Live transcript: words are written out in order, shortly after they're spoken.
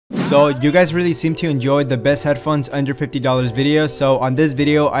So you guys really seem to enjoy the best headphones under $50 video. So on this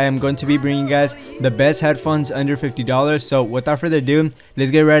video, I am going to be bringing you guys the best headphones under $50. So without further ado,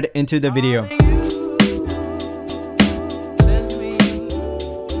 let's get right into the video.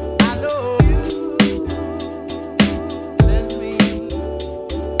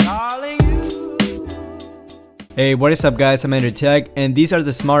 Hey, what is up guys, I'm Ender Tech, and these are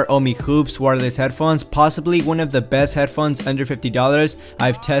the Smart Omi Hoops wireless headphones, possibly one of the best headphones under $50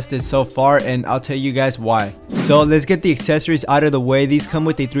 I've tested so far, and I'll tell you guys why. So let's get the accessories out of the way. These come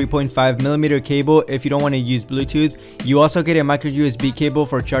with a 3.5mm cable if you don't want to use Bluetooth. You also get a micro USB cable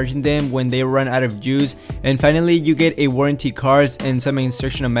for charging them when they run out of juice, and finally you get a warranty cards and some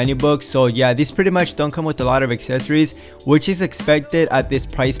instructional manual books. So yeah, these pretty much don't come with a lot of accessories, which is expected at this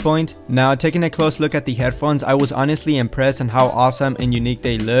price point. Now taking a close look at the headphones, I was honestly impressed on how awesome and unique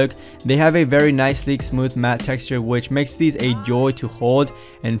they look. They have a very nice, sleek, smooth matte texture, which makes these a joy to hold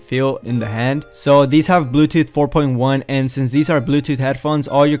and feel in the hand. So these have Bluetooth 4.1, and since these are Bluetooth headphones,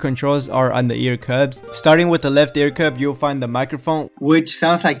 all your controls are on the ear cups. Starting with the left ear cup, you'll find the microphone, which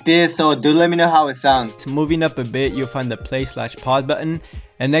sounds like this, so do let me know how it sounds. Moving up a bit, you'll find the play/pause button,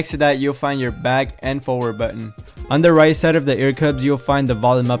 and next to that you'll find your back and forward button. On the right side of the ear cups, you'll find the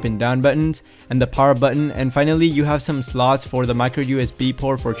volume up and down buttons and the power button, and finally you have some slots for the micro USB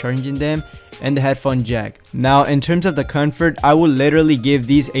port for charging them and the headphone jack. Now in terms of the comfort, I would literally give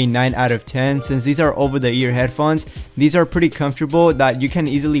these a 9 out of 10. Since these are over the ear headphones, these are pretty comfortable that you can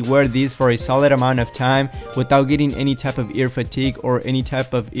easily wear these for a solid amount of time without getting any type of ear fatigue or any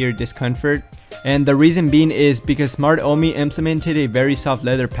type of ear discomfort. And the reason being is because Smart Omi implemented a very soft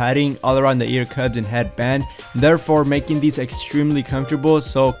leather padding all around the ear cups and headband, therefore making these extremely comfortable,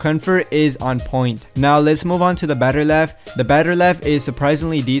 so comfort is on point. Now let's move on to the battery life. The battery life is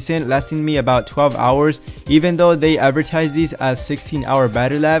surprisingly decent, lasting me about 12 hours, even though they advertise these as 16-hour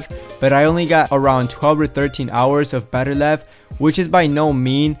battery life, but I only got around 12 or 13 hours of battery life, which is by no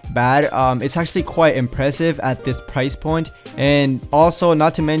mean bad. It's actually quite impressive at this price point. And also,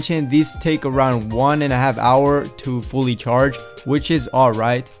 not to mention, these take around 1.5 hours to fully charge, which is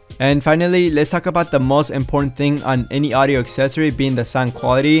alright. And finally, let's talk about the most important thing on any audio accessory, being the sound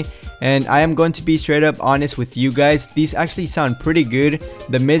quality. And I am going to be straight up honest with you guys, these actually sound pretty good.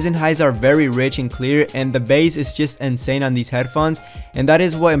 The mids and highs are very rich and clear, and the bass is just insane on these headphones, and that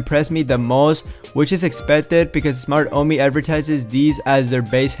is what impressed me the most, which is expected because Smart Omi advertises these as their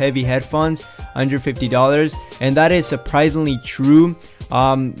bass heavy headphones under $50, and that is surprisingly true.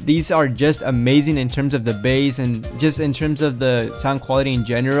 These are just amazing in terms of the bass and just in terms of the sound quality in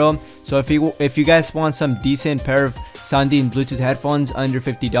general. So if you guys want some decent pair of sounding Bluetooth headphones under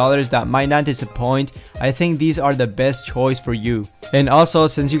 $50 that might not disappoint, I think these are the best choice for you. And also,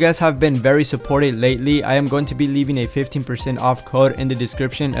 since you guys have been very supportive lately, I am going to be leaving a 15% off code in the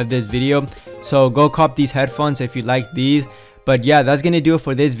description of this video, so go cop these headphones if you like these. But yeah, that's gonna do it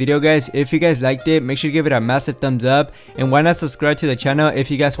for this video guys. If you guys liked it, make sure to give it a massive thumbs up, and why not subscribe to the channel if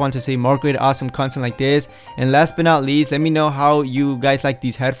you guys want to see more great awesome content like this. And last but not least, let me know how you guys like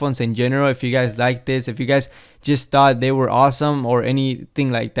these headphones in general, if you guys like this, if you guys just thought they were awesome or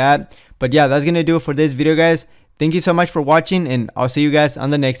anything like that. But yeah, that's gonna do it for this video guys. Thank you so much for watching, and I'll see you guys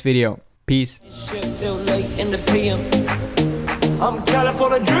on the next video. Peace.